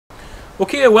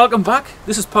Okay, welcome back.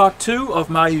 This is part 2 of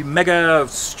my mega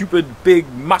stupid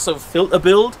big massive filter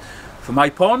build for my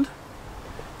pond.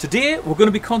 Today we're going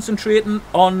to be concentrating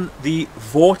on the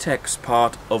Vortex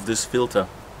part of this filter.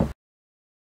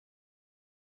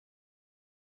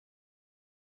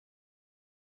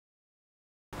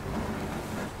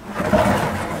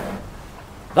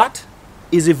 That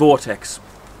is a Vortex.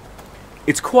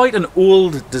 It's quite an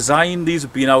old design. These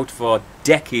have been out for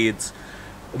decades.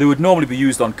 They would normally be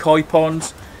used on koi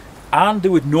ponds and they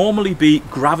would normally be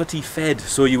gravity fed.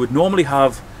 So you would normally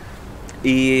have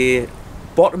a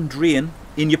bottom drain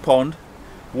in your pond.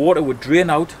 Water would drain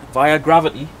out via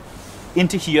gravity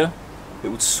into here. It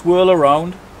would swirl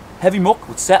around. Heavy muck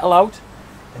would settle out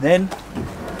and then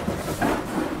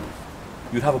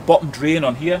you'd have a bottom drain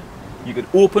on here. You could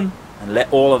open and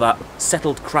let all of that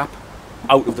settled crap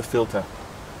out of the filter.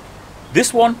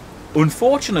 This one,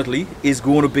 unfortunately, is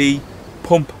going to be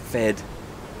pump fed.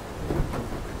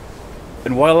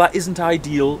 And while that isn't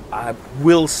ideal, I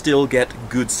will still get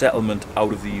good settlement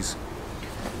out of these.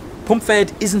 Pump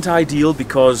fed isn't ideal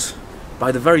because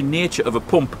by the very nature of a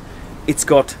pump, it's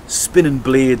got spinning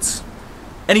blades.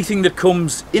 Anything that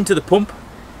comes into the pump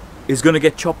is going to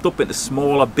get chopped up into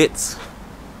smaller bits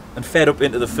and fed up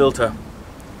into the filter.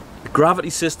 The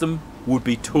gravity system would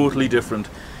be totally different.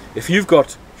 If you've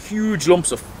got huge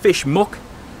lumps of fish muck,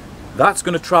 that's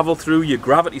going to travel through your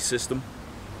gravity system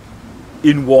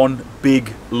in one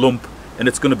big lump and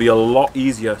it's going to be a lot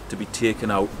easier to be taken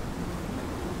out.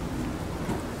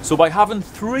 So by having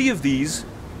 3 of these,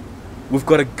 we've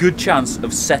got a good chance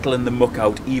of settling the muck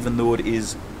out even though it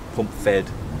is pump fed.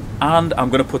 And I'm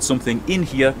going to put something in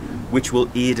here which will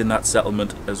aid in that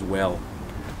settlement as well.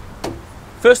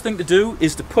 First thing to do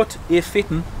is to put a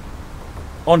fitting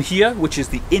on here, which is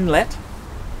the inlet.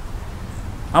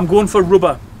 I'm going for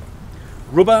rubber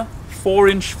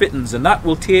 4-inch fittings, and that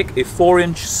will take a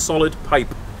 4-inch solid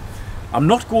pipe. I'm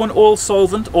not going all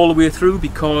solvent all the way through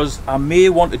because I may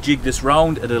want to jig this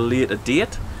round at a later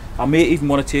date. I may even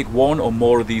want to take 1 or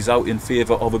more of these out in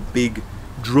favour of a big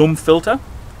drum filter.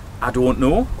 I don't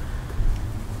know.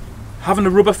 Having the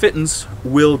rubber fittings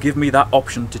will give me that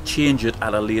option to change it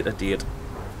at a later date.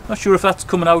 Not sure if that's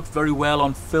coming out very well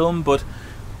on film, but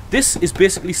this is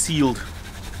basically sealed.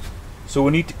 So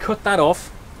we need to cut that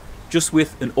off just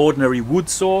with an ordinary wood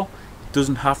saw. It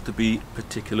doesn't have to be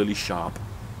particularly sharp.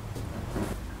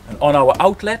 And on our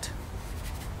outlet,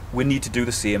 we need to do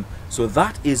the same. So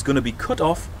that is going to be cut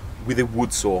off with a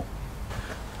wood saw.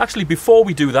 Actually, before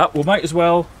we do that, we might as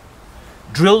well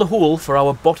drill the hole for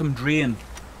our bottom drain.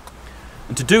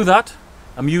 And to do that,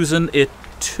 I'm using a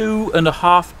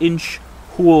 2.5-inch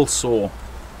hole saw.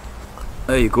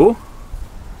 There you go.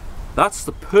 That's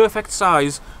the perfect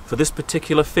size for this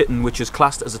particular fitting, which is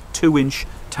classed as a 2-inch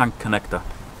tank connector.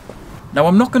 Now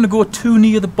I'm not going to go too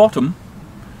near the bottom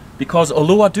because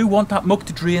although I do want that muck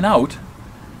to drain out,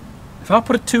 if I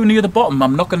put it too near the bottom,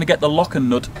 I'm not going to get the locking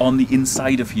nut on the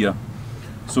inside of here.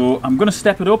 So I'm going to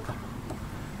step it up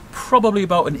probably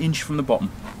about 1 inch from the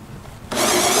bottom.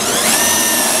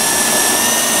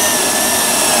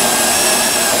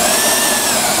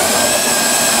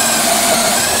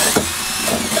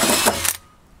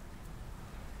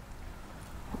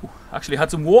 Actually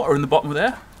had some water in the bottom of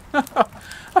there.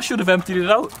 I should have emptied it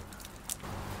out.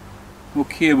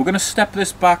 Okay, we're going to step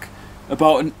this back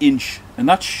about 1 inch and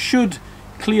that should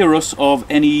clear us of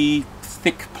any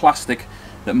thick plastic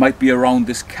that might be around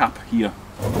this cap here.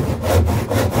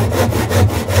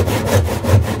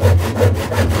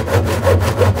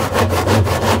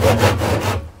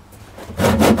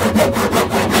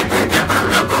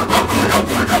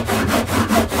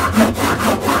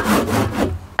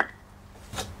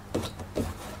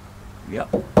 Yep,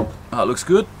 that looks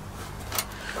good.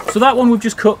 So that one we've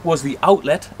just cut was the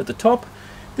outlet at the top.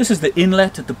 This is the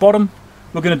inlet at the bottom.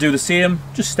 We're going to do the same,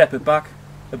 just step it back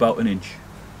about 1 inch.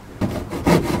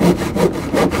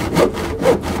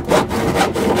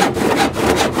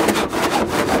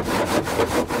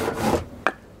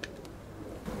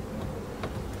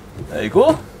 There you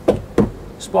go,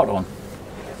 spot on.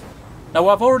 Now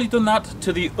I've already done that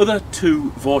to the other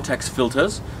 2 Vortex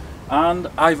filters. And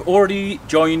I've already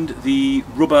joined the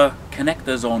rubber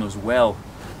connectors on as well.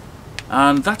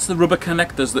 And that's the rubber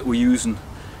connectors that we're using.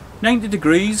 90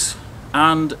 degrees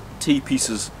and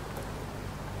T-pieces.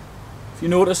 If you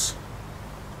notice,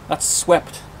 that's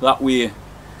swept that way.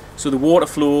 So the water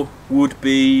flow would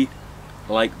be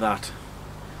like that.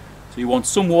 So you want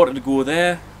some water to go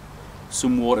there,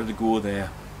 some water to go there.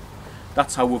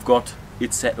 That's how we've got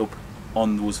it set up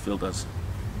on those filters.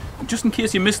 Just in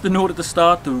case you missed the note at the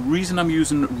start, the reason I'm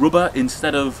using rubber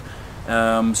instead of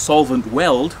solvent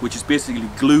weld, which is basically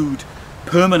glued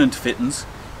permanent fittings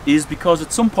is because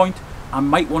at some point I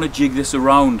might want to jig this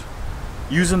around.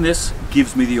 Using this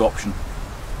gives me the option.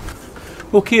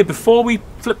 Okay, before we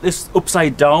flip this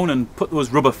upside down and put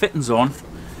those rubber fittings on,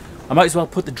 I might as well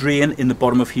put the drain in the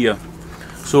bottom of here.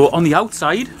 So on the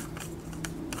outside,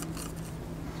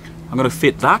 I'm going to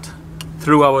fit that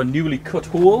through our newly cut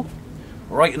hole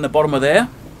right in the bottom of there.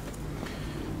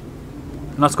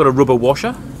 And that's got a rubber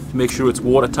washer to make sure it's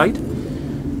watertight.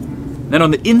 Then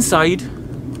on the inside,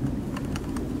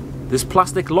 this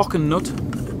plastic locking nut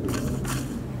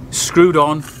screwed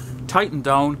on, tightened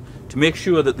down to make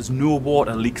sure that there's no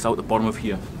water leaks out the bottom of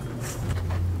here.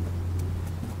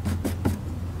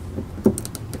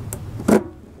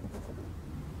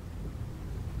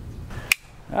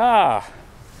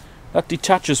 That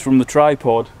detaches from the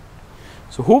tripod.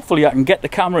 So hopefully I can get the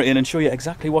camera in and show you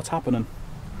exactly what's happening.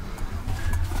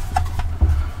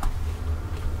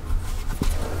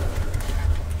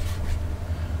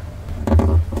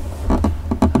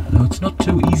 Now it's not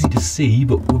too easy to see,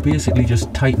 but we're basically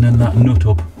just tightening that nut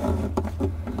up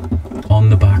on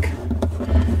the back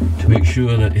to make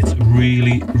sure that it's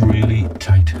really, really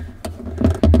tight.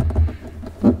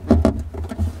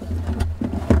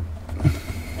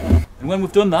 And when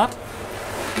we've done that,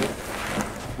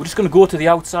 we're just going to go to the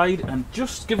outside and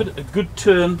just give it a good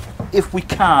turn if we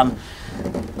can.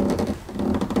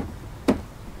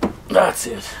 That's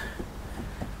it.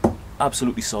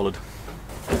 Absolutely solid.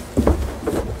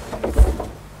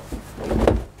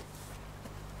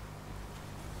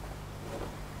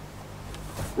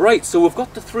 Right, so we've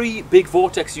got the 3 big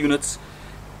Vortex units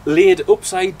laid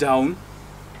upside down.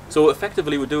 So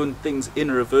effectively we're doing things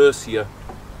in reverse here.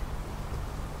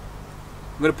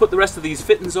 I'm going to put the rest of these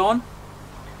fittings on.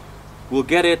 We'll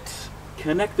get it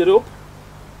connected up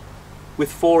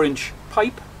with 4-inch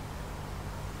pipe,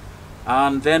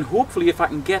 and then hopefully if I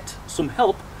can get some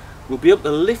help, we'll be able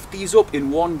to lift these up in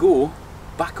one go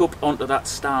back up onto that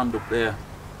stand up there.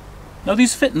 Now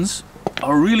these fittings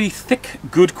are really thick,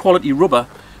 good quality rubber,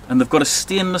 and they've got a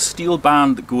stainless steel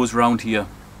band that goes around here.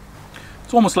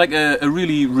 It's almost like a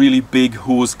really, really big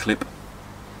hose clip.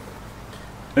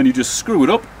 And you just screw it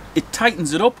up, it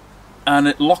tightens it up, and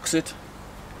it locks it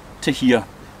to here,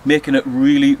 making it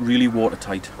really, really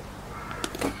watertight.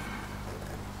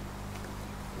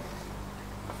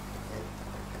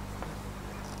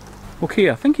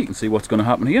 Okay, I think you can see what's going to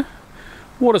happen here.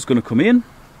 Water's going to come in.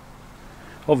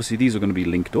 Obviously these are going to be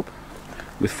linked up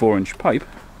with 4-inch pipe.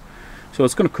 So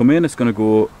it's going to come in, it's going to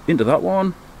go into that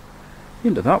one,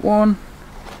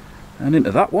 and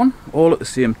into that one, all at the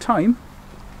same time.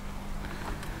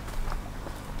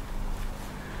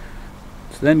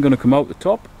 It's then going to come out the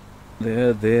top,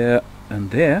 there,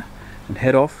 and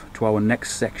head off to our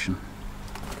next section.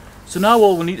 So now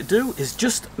all we need to do is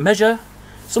just measure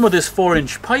some of this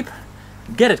 4-inch pipe,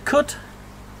 get it cut,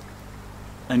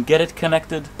 and get it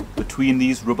connected between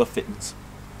these rubber fittings.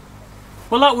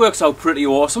 Well, that works out pretty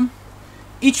awesome.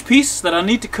 Each piece that I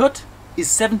need to cut is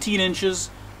 17 inches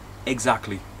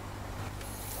exactly.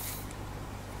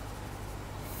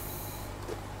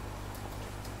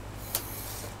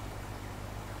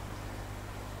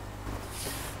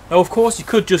 Now of course you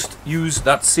could just use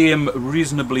that same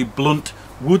reasonably blunt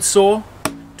wood saw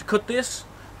to cut this,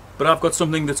 but I've got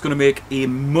something that's going to make a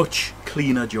much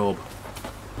cleaner job.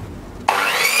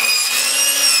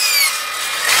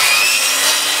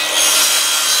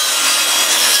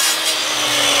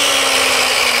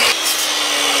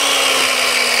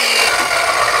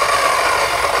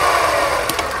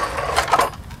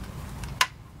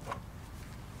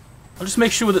 I'll just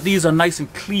make sure that these are nice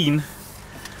and clean,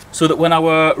 so that when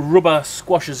our rubber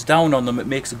squashes down on them, it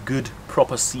makes a good,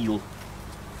 proper seal.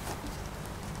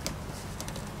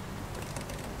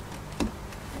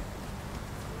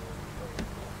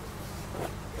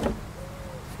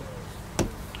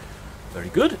 Very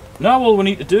good. Now all we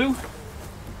need to do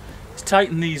is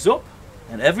tighten these up,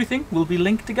 and everything will be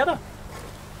linked together.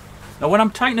 Now when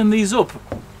I'm tightening these up,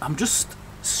 I'm just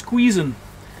squeezing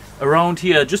around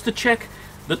here just to check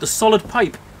that the solid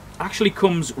pipe actually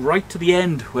comes right to the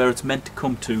end where it's meant to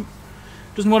come to.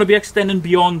 Doesn't want to be extending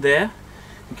beyond there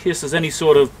in case there's any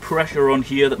sort of pressure on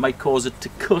here that might cause it to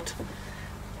cut.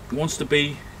 It wants to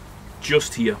be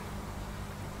just here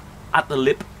at the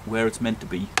lip where it's meant to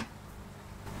be.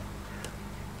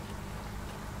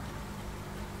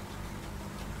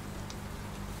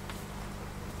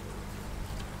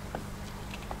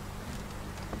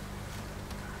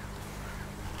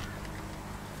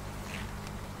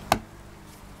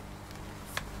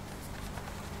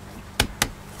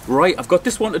 Right, I've got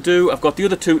this one to do, I've got the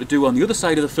other 2 to do on the other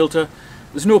side of the filter.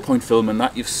 There's no point filming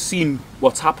that, you've seen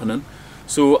what's happening.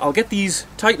 So I'll get these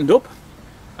tightened up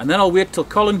and then I'll wait till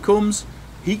Colin comes.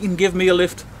 He can give me a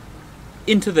lift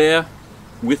into there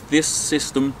with this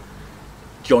system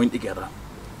joined together.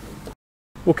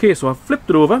 Okay, so I've flipped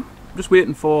it over. I'm just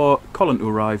waiting for Colin to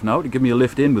arrive now to give me a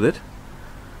lift in with it.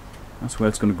 That's where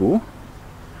it's going to go,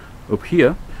 up here.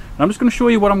 And I'm just going to show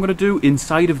you what I'm going to do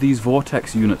inside of these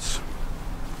Vortex units.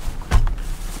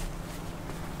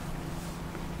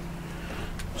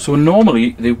 So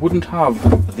normally they wouldn't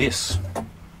have this.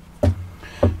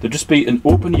 There'd just be an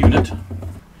open unit, a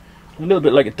little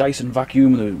bit like a Dyson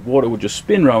vacuum. The water would just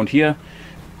spin around here,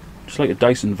 just like a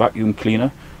Dyson vacuum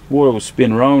cleaner. Water would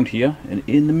spin around here, and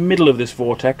in the middle of this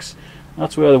vortex,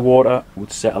 that's where the water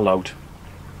would settle out.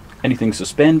 Anything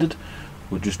suspended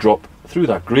would just drop through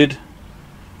that grid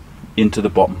into the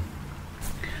bottom.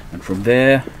 And from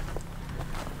there,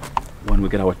 when we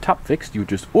get our tap fixed, you would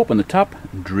just open the tap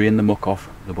and drain the muck off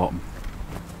the bottom.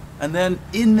 And then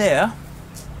in there,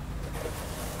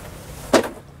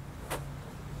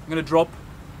 I'm going to drop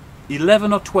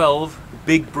 11 or 12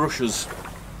 big brushes.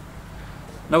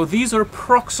 Now these are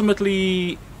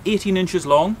approximately 18 inches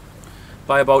long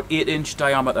by about 8-inch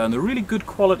diameter, and they're really good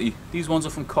quality. These ones are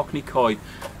from Cockney Koi.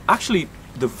 Actually,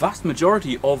 the vast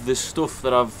majority of this stuff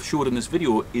that I've showed in this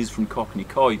video is from Cockney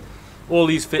Koi. All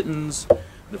these fittings,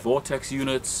 the Vortex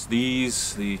units,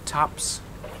 these, the taps,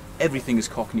 everything is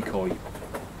Cockney Koi.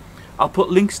 I'll put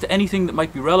links to anything that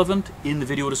might be relevant in the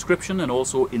video description and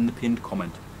also in the pinned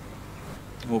comment.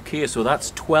 Okay, so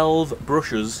that's 12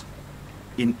 brushes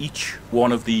in each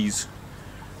one of these.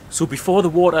 So before the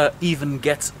water even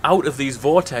gets out of these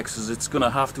vortexes, it's going to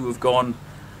have gone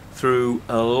through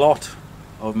a lot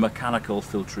of mechanical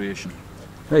filtration.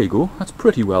 There you go, that's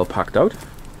pretty well packed out.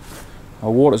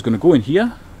 Our water's going to go in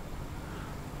here,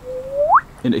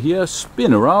 into here,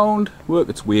 spin around, work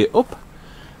its way up,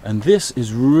 and this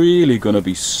is really going to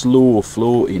be slow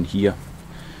flow in here.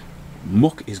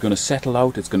 Muck is going to settle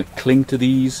out, it's going to cling to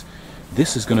these.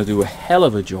 This is going to do a hell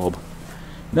of a job.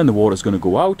 And then the water's going to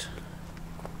go out,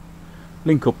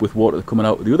 link up with water coming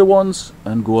out of the other ones,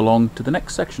 and go along to the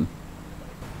next section.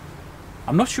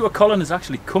 I'm not sure Colin is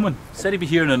actually coming. He said he'd be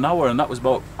here in an hour, and that was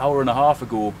about an hour and a half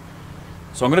ago.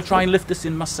 So I'm going to try and lift this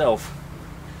in myself,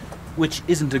 which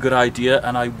isn't a good idea,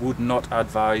 and I would not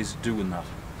advise doing that.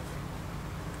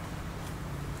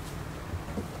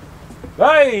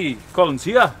 Hey, Colin's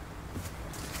here.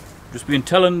 Just been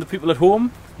telling the people at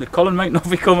home that Colin might not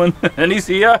be coming, and he's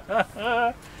here.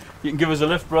 You can give us a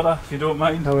lift, brother, if you don't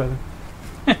mind. Oh, really?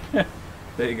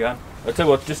 There you go. I'll tell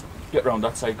you what, just get round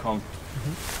that side, Colin.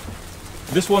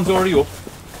 This one's already up.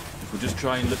 We'll just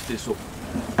try and lift this up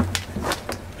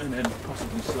and then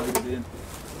possibly slide it in.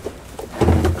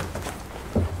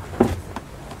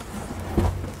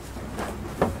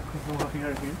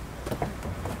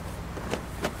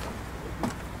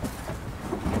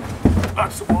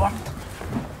 That's the one.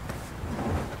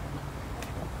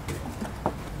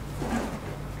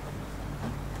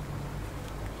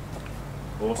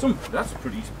 Awesome. That's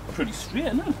pretty straight,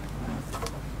 isn't it?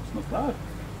 It's not bad.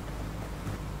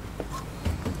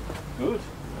 Good.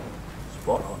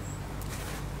 Spot on.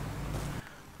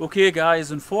 Okay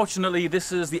guys, unfortunately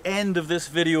this is the end of this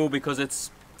video because it's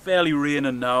fairly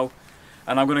raining now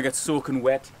and I'm going to get soaking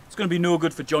wet. It's going to be no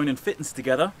good for joining fittings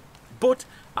together, but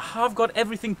I have got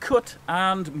everything cut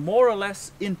and more or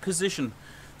less in position.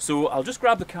 So I'll just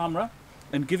grab the camera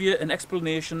and give you an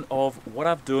explanation of what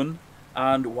I've done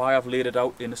and why I've laid it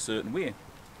out in a certain way.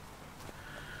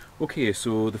 Okay,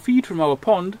 so the feed from our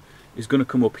pond is going to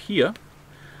come up here.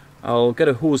 I'll get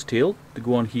a hose tail to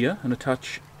go on here and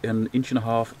attach an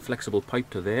 1.5-inch flexible pipe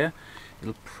to there.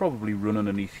 It'll probably run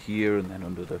underneath here and then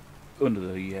under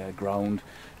the ground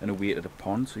and away to the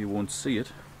pond, so you won't see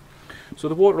it. So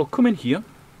the water will come in here.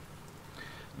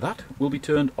 That will be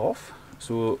turned off,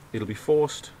 so it'll be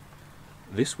forced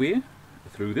this way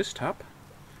through this tap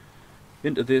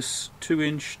into this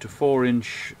 2-inch to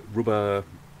 4-inch rubber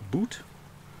boot,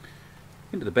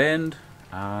 into the bend,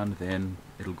 and then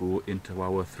it'll go into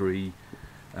our 3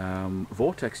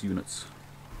 Vortex units.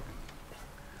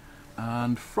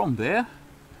 And from there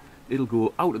it'll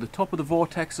go out at the top of the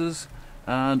vortexes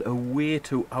and away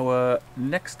to our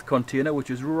next container, which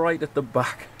is right at the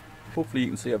back. Hopefully you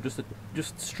can see I've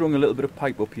just strung a little bit of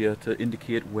pipe up here to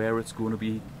indicate where it's going to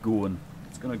be going.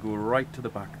 It's going to go right to the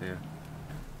back there.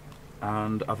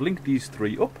 And I've linked these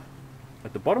 3 up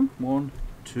at the bottom, 1,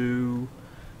 2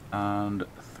 and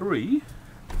 3,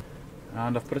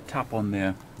 and I've put a tap on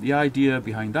there. The idea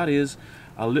behind that is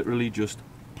I'll literally just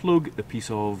plug a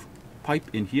piece of pipe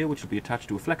in here, which will be attached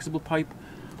to a flexible pipe,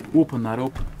 open that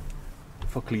up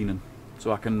for cleaning,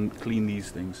 so I can clean these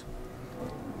things.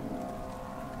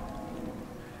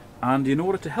 And in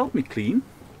order to help me clean,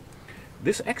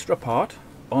 This extra part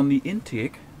on the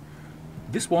intake,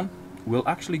 this one will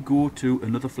actually go to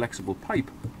another flexible pipe.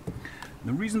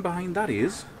 The reason behind that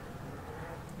is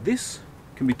this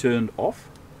can be turned off.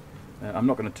 I'm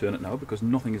not going to turn it now because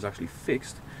nothing is actually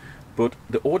fixed, but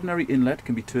the ordinary inlet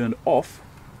can be turned off.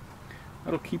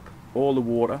 That'll keep all the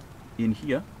water in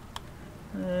here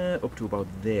up to about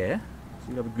there,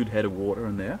 so you have a good head of water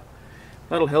in there.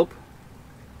 That'll help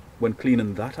when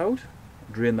cleaning that out,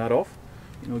 drain that off,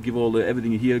 you know, give all the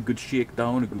everything in here a good shake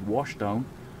down, a good wash down.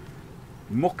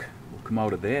 Muck will come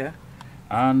out of there,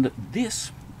 and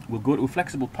this will go to a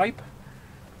flexible pipe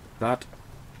that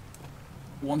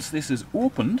once this is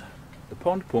opened, the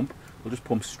pond pump will just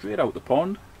pump straight out the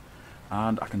pond,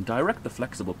 and I can direct the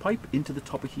flexible pipe into the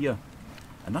top of here,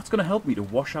 and that's going to help me to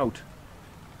wash out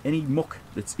any muck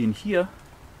that's in here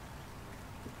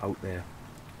out there.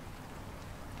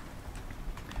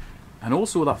 And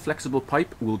also that flexible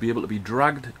pipe will be able to be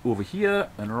dragged over here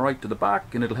and right to the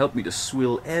back, and it'll help me to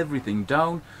swill everything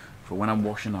down for when I'm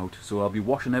washing out. So I'll be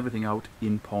washing everything out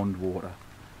in pond water.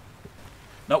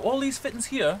 Now all these fittings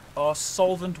here are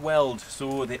solvent weld,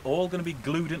 so they're all going to be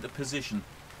glued into position.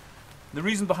 The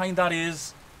reason behind that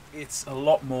is it's a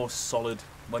lot more solid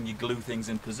when you glue things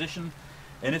in position,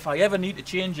 and if I ever need to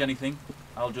change anything,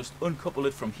 I'll just uncouple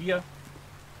it from here,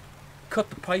 cut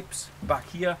the pipes back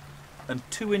here, and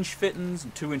 2-inch fittings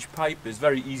and 2-inch pipe is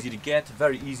very easy to get,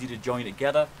 very easy to join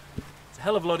together. It's a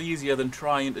hell of a lot easier than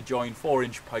trying to join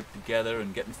 4-inch pipe together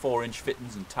and getting 4-inch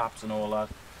fittings and taps and all that.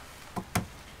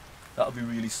 That'll be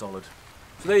really solid.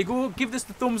 So there you go, give this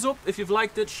the thumbs up if you've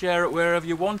liked it, share it wherever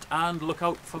you want, and look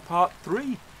out for part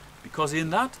 3, because in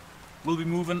that we'll be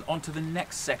moving on to the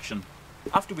next section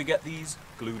after we get these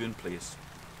glued in place.